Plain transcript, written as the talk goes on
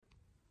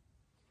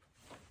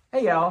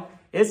Hey y'all,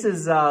 this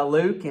is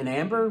Luke and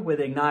Amber with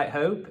Ignite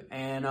Hope,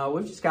 and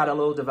we've just got a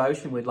little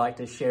devotion we'd like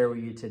to share with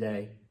you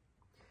today.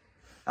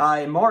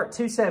 In Mark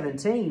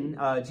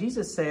 2:17,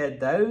 Jesus said,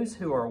 "Those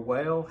who are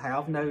well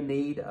have no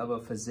need of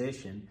a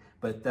physician,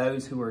 but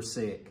those who are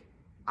sick.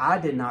 I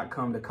did not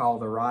come to call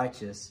the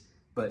righteous,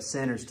 but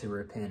sinners to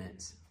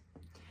repentance."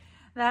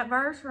 That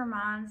verse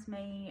reminds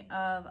me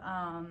of,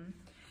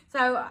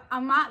 so I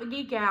might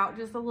geek out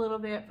just a little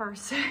bit for a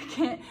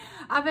second.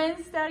 I've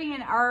been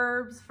studying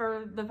herbs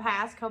for the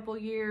past couple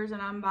years,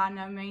 and I'm by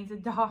no means a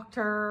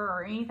doctor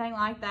or anything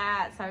like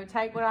that, so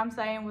take what I'm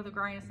saying with a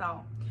grain of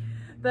salt.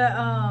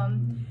 But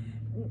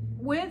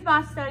with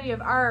my study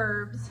of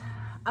herbs,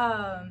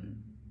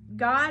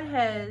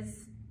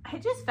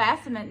 it just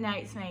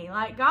fascinates me.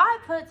 Like, God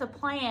puts a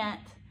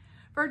plant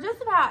for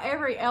just about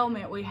every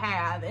ailment we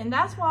have. And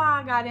that's why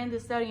I got into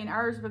studying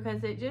herbs,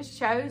 because it just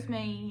shows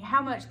me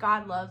how much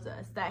God loves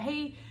us, that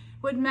He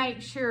would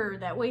make sure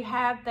that we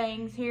have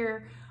things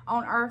here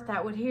on earth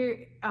that would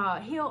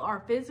heal our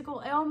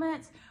physical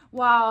ailments,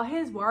 while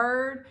His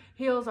Word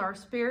heals our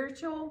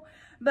spiritual.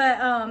 But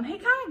He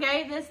kind of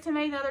gave this to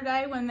me the other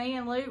day when me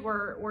and Luke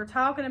were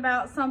talking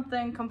about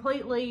something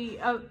completely,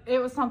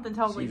 it was something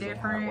totally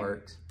different. How it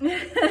works.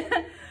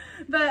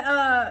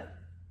 But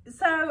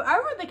so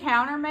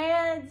over-the-counter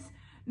meds,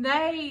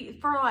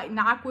 for like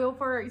NyQuil,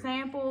 for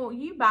example,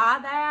 you buy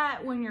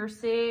that when you're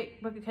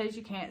sick because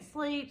you can't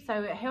sleep,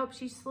 so it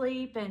helps you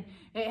sleep, and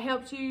it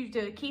helps you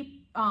to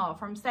keep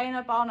from staying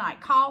up all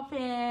night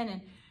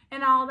coughing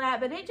and all that,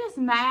 but it just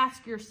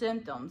masks your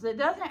symptoms. It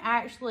doesn't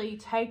actually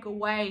take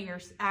away your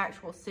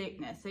actual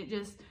sickness. It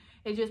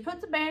just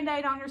puts a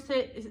Band-Aid on your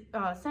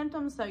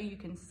symptoms so you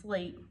can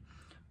sleep.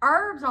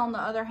 Herbs, on the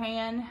other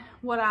hand,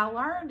 what I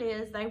learned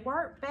is they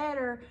work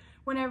better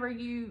whenever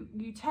you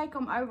take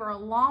them over a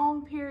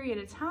long period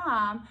of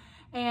time,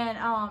 and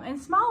in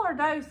smaller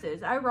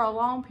doses over a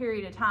long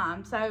period of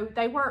time. So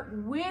they work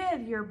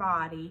with your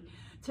body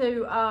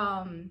to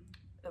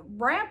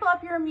ramp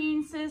up your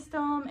immune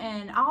system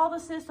and all the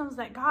systems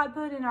that God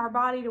put in our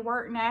body to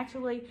work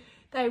naturally.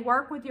 They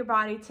work with your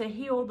body to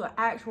heal the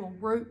actual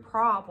root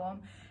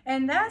problem.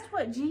 And that's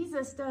what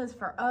Jesus does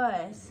for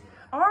us.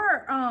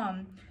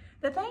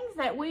 The things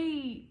that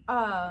we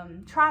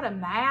try to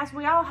mask,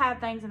 we all have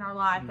things in our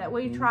life that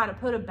we try to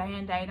put a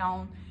Band-Aid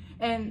on,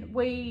 and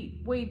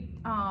we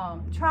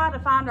try to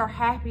find our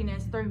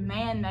happiness through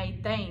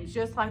man-made things,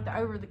 just like the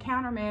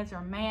over-the-counter meds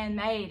are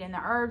man-made and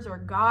the herbs are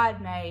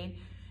God-made,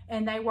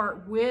 and they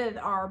work with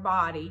our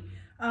body.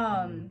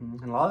 And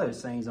a lot of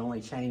those things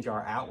only change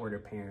our outward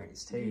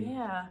appearance too.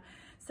 Yeah.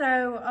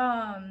 So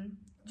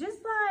just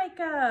like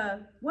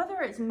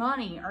whether it's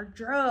money or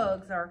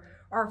drugs or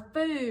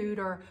food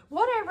or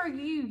whatever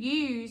you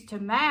use to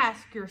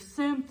mask your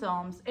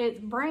symptoms,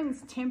 it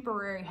brings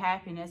temporary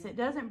happiness. It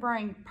doesn't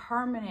bring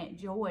permanent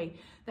joy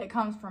that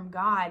comes from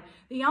God.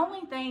 The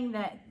only thing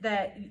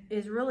that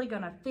is really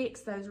going to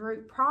fix those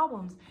root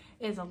problems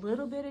is a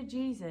little bit of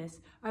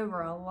Jesus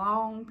over a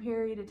long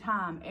period of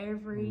time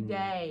every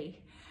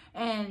day.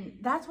 And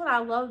that's what I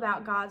love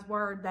about God's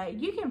Word, that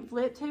you can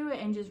flip to it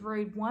and just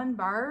read one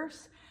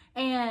verse,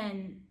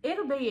 and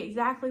it'll be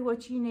exactly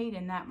what you need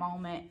in that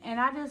moment. And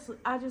I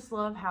just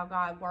love how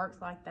God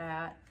works like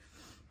that.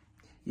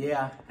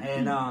 Yeah,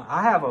 and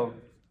I have a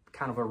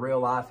kind of a real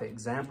life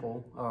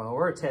example,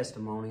 or a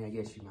testimony, I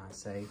guess you might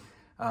say.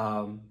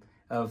 Of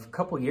a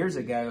couple years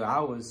ago, I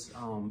was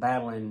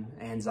battling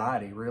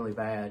anxiety really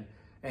bad,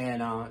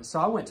 and so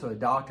I went to a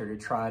doctor to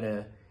try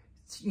to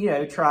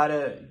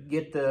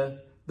get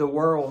the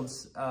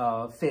world's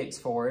fix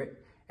for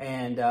it,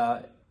 and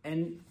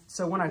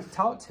so when I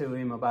talked to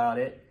him about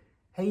it,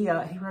 he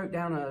wrote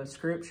down a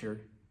scripture.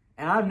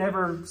 And I've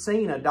never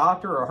seen a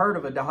doctor or heard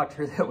of a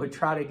doctor that would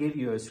try to give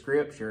you a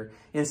scripture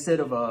instead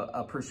of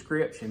a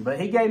prescription. But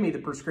he gave me the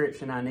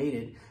prescription I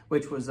needed,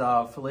 which was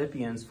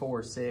Philippians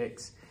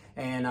 4:6.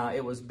 And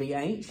it was, "Be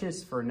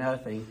anxious for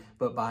nothing,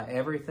 but by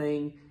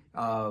everything,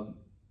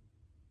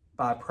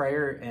 by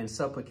prayer and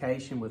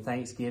supplication with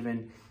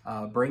thanksgiving,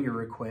 bring your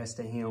request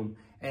to Him."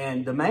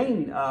 And the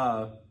main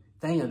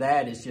thing of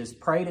that is just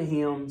pray to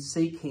Him,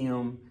 seek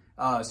Him,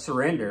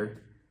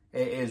 surrender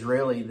is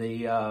really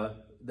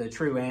the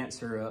true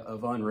answer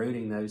of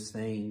unrooting those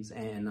things.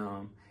 And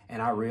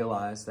I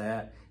realize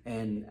that,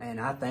 and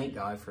I thank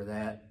God for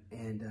that.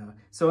 And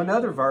so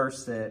another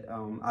verse that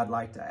I'd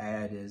like to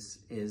add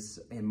is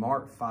in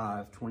Mark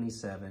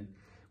 5:27.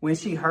 "When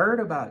she heard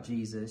about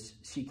Jesus,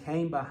 she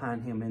came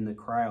behind Him in the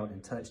crowd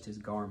and touched His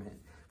garment.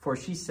 For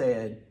she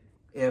said,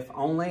 'If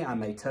only I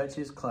may touch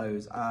His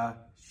clothes, I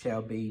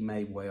shall be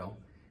made well.'"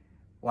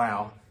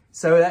 Wow.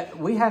 So that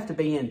we have to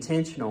be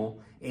intentional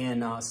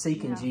in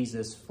seeking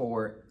Jesus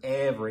for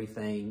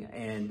everything,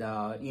 and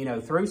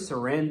through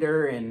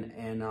surrender, and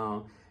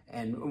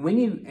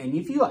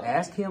if you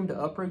ask Him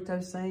to uproot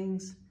those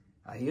things,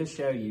 He'll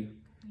show you.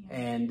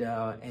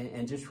 Yeah.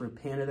 And just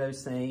repent of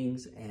those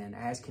things and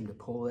ask Him to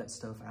pull that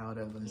stuff out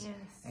of us.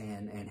 Yes.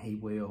 And He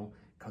will.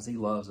 because He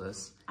loves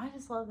us. I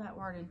just love that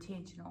word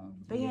intentional.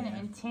 Being Yeah.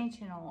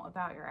 intentional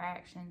about your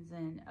actions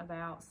and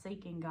about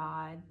seeking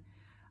God.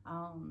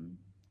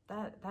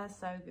 That's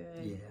so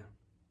good. Yeah.